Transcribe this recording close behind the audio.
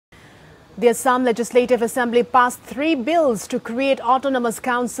The Assam Legislative Assembly passed 3 bills to create autonomous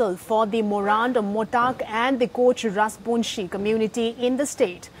council for the Moran, Motak and the Koch-Rajbongshi community in the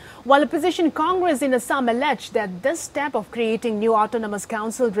state. While opposition Congress in Assam alleged that this step of creating new autonomous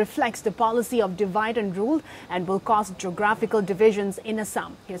council reflects the policy of divide and rule and will cause geographical divisions in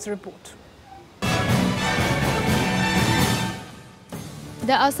Assam. Here's a report.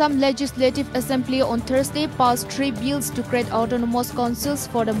 The Assam Legislative Assembly on Thursday passed 3 bills to create autonomous councils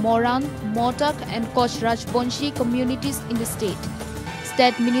for the Moran, Motak and Koch-Rajbongshi communities in the state.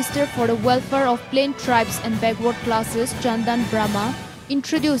 State Minister for the Welfare of Plain Tribes and Backward Classes Chandan Brahma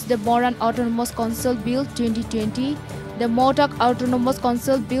introduced the Moran Autonomous Council Bill 2020, the Motak Autonomous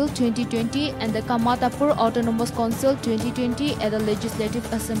Council Bill 2020 and the Kamatapur Autonomous Council 2020 at the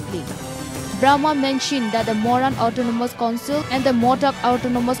Legislative Assembly. Brahma mentioned that the Moran Autonomous Council and the Motak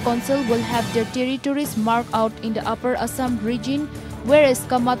Autonomous Council will have their territories marked out in the Upper Assam region, whereas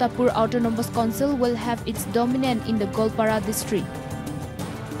Kamatapur Autonomous Council will have its dominant in the Golpara district.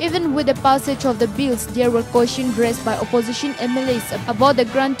 Even with the passage of the bills, there were questions raised by opposition MLAs about the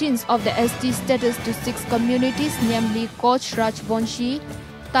grantings of the ST status to 6 communities, namely Koch-Rajbongshi,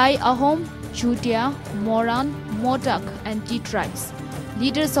 Tai Ahom, Chutia, Moran, Motak and T tribes.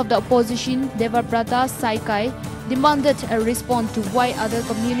 Leaders of the opposition, Devabrata Saikai, demanded a response to why other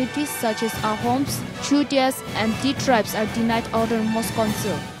communities such as Ahoms, Chutias and T tribes are denied autonomous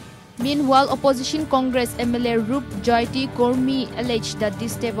council. Meanwhile, opposition Congress MLA Rup Jayati Gormi alleged that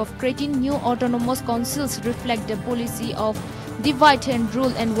this step of creating new autonomous councils reflect the policy of divide and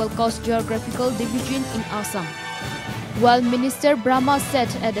rule and will cause geographical division in Assam. While Minister Brahma said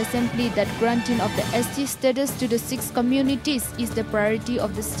at Assembly that granting of the ST status to the 6 communities is the priority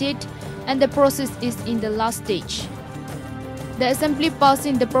of the state and the process is in the last stage. The Assembly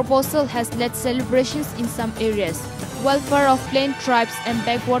passing the proposal has led celebrations in some areas. Welfare of Plain Tribes and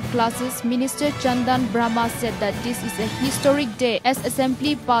Backward Classes Minister Chandan Brahma said that this is a historic day as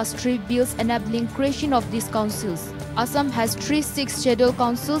Assembly passed 3 bills enabling creation of these councils. Assam has 3 6 scheduled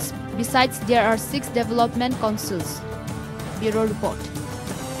councils, besides there are 6 development councils. Bureau Report.